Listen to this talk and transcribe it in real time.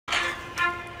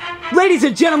Ladies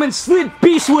and gentlemen, Slid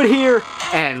Beastwood here,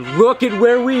 and look at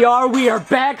where we are. We are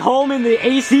back home in the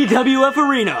ACWF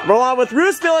arena. We're on with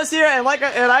Roos Phyllis here, and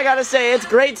I gotta say, it's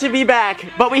great to be back.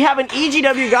 But we have an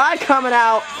EGW guy coming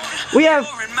out. We have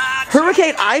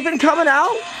Hurricane Ivan coming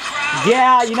out.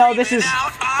 Yeah, you know,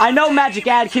 I know Magic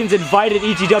Adkins invited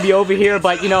EGW over here,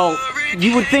 but, you know,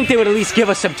 you would think they would at least give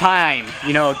us some time,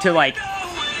 you know, to, like,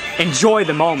 enjoy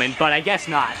the moment, but I guess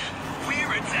not.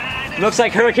 Looks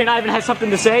like Hurricane Ivan has something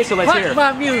to say, so let's hear it.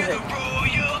 My music.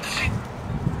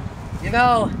 You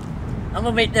know, I'm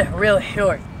gonna make this real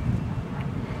short.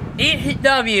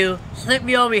 ECW sent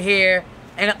me over here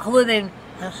and including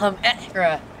some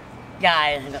extra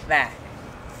guys in the back.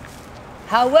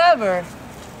 However,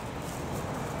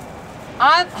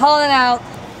 I'm calling out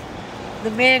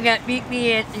the man that beat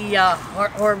me in the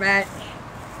hardcore match.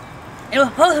 It was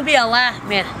supposed to be a last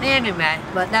man standing match,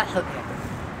 but that's okay.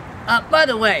 By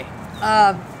the way,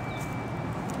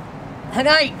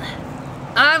 tonight,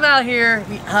 I'm out here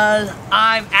because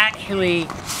I'm actually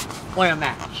won a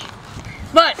match.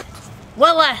 But,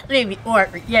 one last thing before I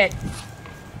forget.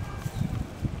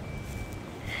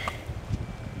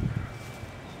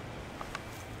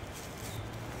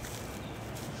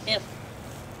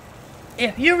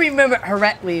 If you remember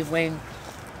correctly when,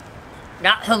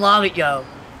 not so long ago,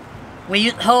 when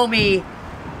you told me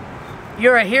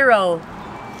you're a hero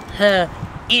to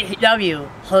ECW,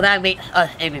 so that makes us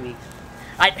enemies.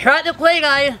 I tried to play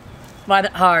guys by the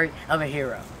heart of a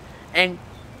hero. And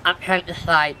I'm trying to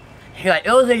decide, should I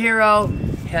go as a hero,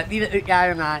 should I be the good guy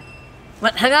or not?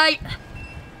 But tonight,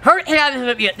 Hurricane Ivan is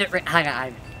going to be a different kind of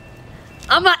Ivan.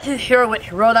 I'm not too sure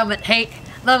which road I'm going to take.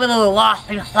 I'm a little lost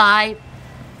inside.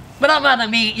 But I'm not a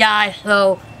mean guy,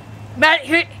 so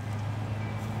Magic,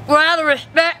 we're out of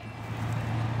respect.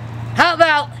 How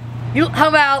about you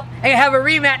come out and have a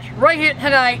rematch right here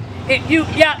tonight if you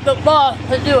got the balls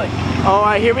to do it?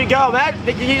 Alright, here we go.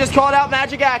 He just called out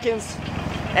Magic Atkins.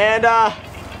 And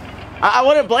I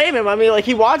wouldn't blame him. I mean, like,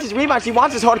 he wants his rematch. He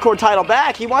wants his hardcore title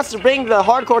back. He wants to bring the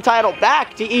hardcore title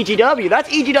back to EGW. That's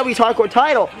EGW's hardcore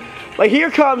title. But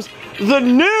here comes the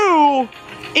new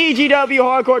EGW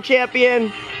hardcore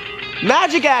champion,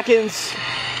 Magic Atkins.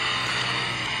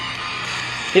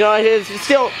 You know, it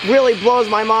still really blows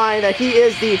my mind that he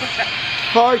is the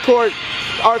hardcore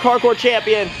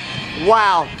champion.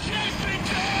 Wow.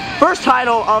 First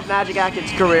title of Magic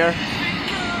Atkins' career.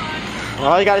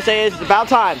 All you gotta say is it's about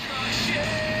time.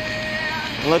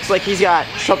 It looks like he's got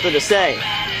something to say.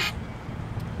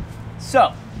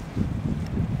 So,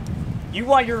 you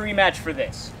want your rematch for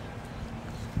this.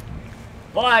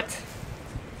 But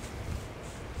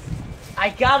I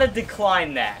gotta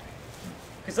decline that.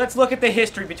 Because let's look at the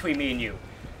history between me and you.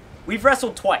 We've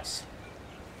wrestled twice.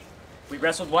 We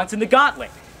wrestled once in the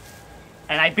Gauntlet.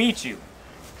 And I beat you.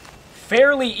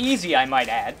 Fairly easy, I might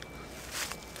add.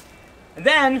 And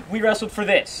then we wrestled for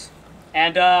this.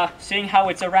 And seeing how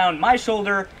it's around my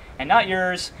shoulder and not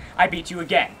yours, I beat you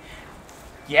again.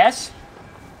 Yes,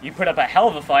 you put up a hell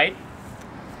of a fight.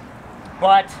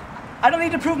 But I don't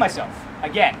need to prove myself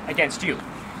again against you.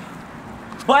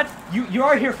 But you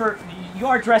are here for... You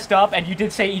are dressed up, and you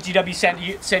did say EGW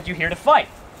sent you here to fight.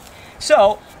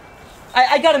 So,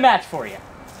 I got a match for you.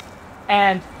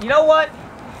 And you know what?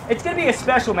 It's going to be a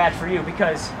special match for you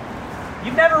because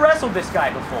you've never wrestled this guy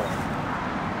before.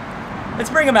 Let's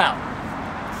bring him out.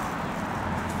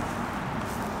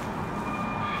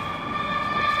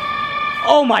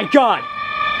 Oh my god!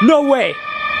 No way!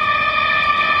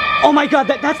 Oh my god,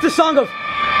 that's the song of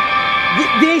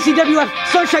the ACWF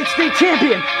Sunshine State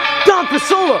Champion, Dom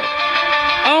Fasolo!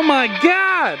 Oh my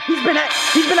god! He's been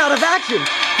out of action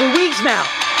for weeks now.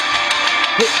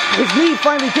 His knee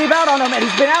finally gave out on him and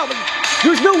he's been out.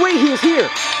 There's no way he is here.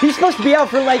 He's supposed to be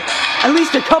out for like at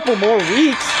least a couple more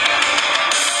weeks.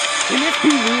 Can this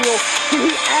be real? Can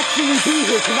he actually be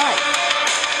here tonight?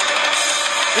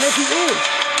 And if he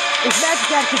is Magic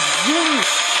Atkins really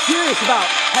serious about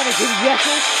having him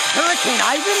wrestle Hurricane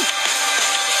Ivan?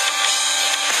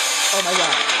 Oh my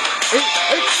god. It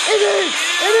is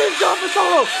Dom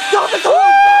Fasolo! Dom Fasolo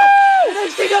in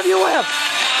ACWF!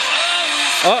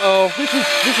 Uh-oh. This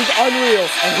is unreal,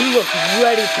 and he looks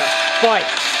ready to fight.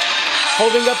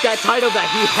 Holding up that title that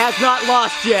he has not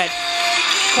lost yet.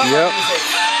 Yep.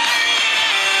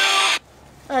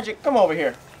 Magic, come over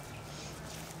here.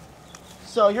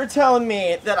 So you're telling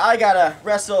me that I gotta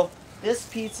wrestle this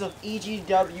piece of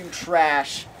EGW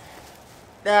trash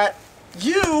that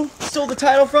you stole the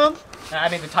title from? I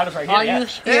mean, the title's right here. Are you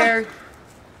scared? Yeah.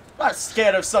 I'm not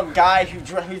scared of some guy who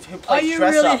plays dress up. Are you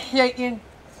really shaking?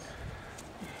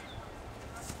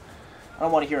 I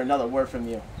don't want to hear another word from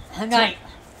you. Tonight,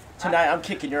 Tonight, I'm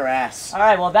kicking your ass. All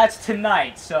right, well, that's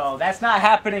tonight, so that's not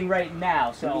happening right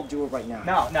now. So Let me do it right now.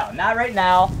 No, not right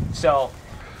now. So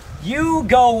you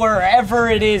go wherever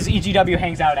it is EGW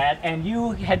hangs out at, and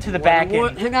you head to the back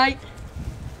end. Tonight?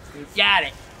 Got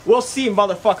it. We'll see,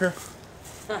 motherfucker.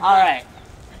 All right.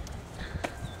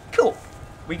 Cool.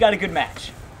 We got a good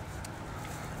match.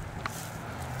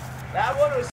 That one was